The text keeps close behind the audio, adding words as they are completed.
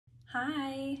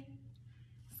Hi.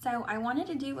 So I wanted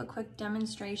to do a quick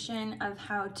demonstration of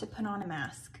how to put on a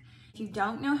mask. If you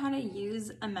don't know how to use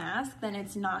a mask, then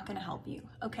it's not going to help you,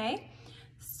 okay?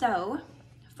 So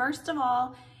first of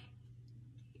all,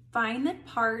 find the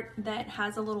part that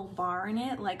has a little bar in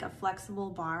it, like a flexible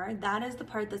bar. That is the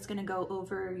part that's going to go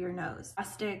over your nose.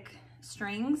 Plastic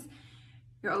strings,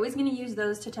 you're always going to use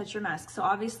those to touch your mask. So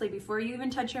obviously before you even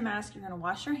touch your mask, you're going to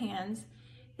wash your hands.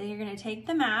 Then you're going to take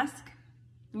the mask,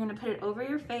 you're going to put it over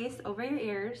your face, over your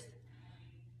ears,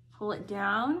 pull it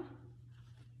down,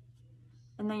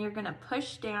 and then you're going to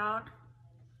push down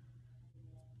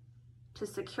to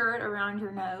secure it around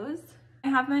your nose. I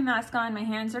have my mask on, my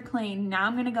hands are clean. Now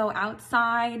I'm going to go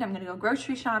outside, I'm going to go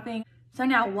grocery shopping. So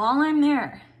now while I'm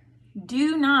there,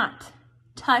 do not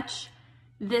touch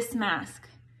this mask.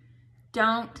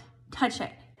 Don't touch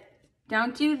it.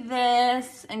 Don't do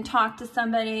this and talk to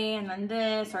somebody and then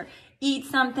this, or eat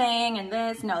something and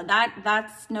this. No,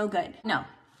 that's no good. No.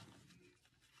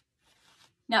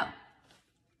 No.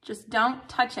 Just don't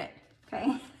touch it,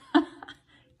 okay?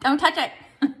 Don't touch it.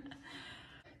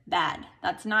 Bad.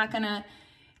 That's not gonna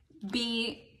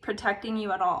be protecting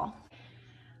you at all.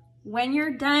 When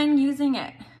you're done using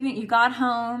it, you got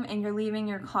home and you're leaving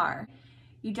your car,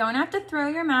 you don't have to throw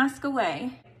your mask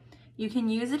away. You can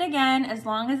use it again as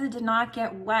long as it did not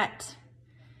get wet.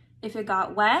 If it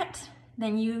got wet,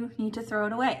 then you need to throw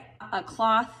it away. A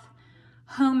cloth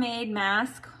homemade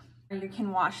mask, you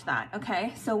can wash that,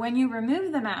 okay? So when you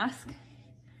remove the mask,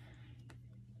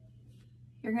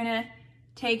 you're gonna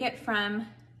take it from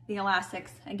the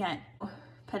elastics again.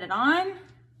 Put it on,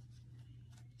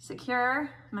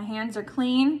 secure, my hands are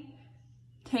clean.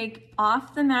 Take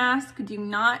off the mask, do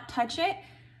not touch it.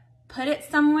 Put it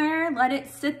somewhere, let it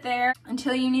sit there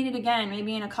until you need it again,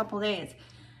 maybe in a couple days.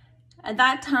 At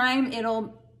that time,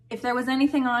 if there was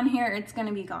anything on here, it's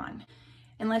gonna be gone.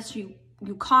 Unless you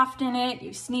coughed in it,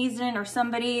 you sneezed in it, or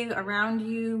somebody around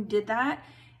you did that,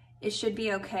 it should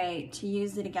be okay to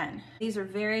use it again. These are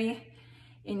very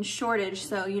in shortage,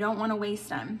 so you don't wanna waste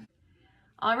them.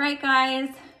 All right, guys,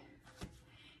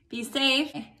 be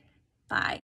safe, bye.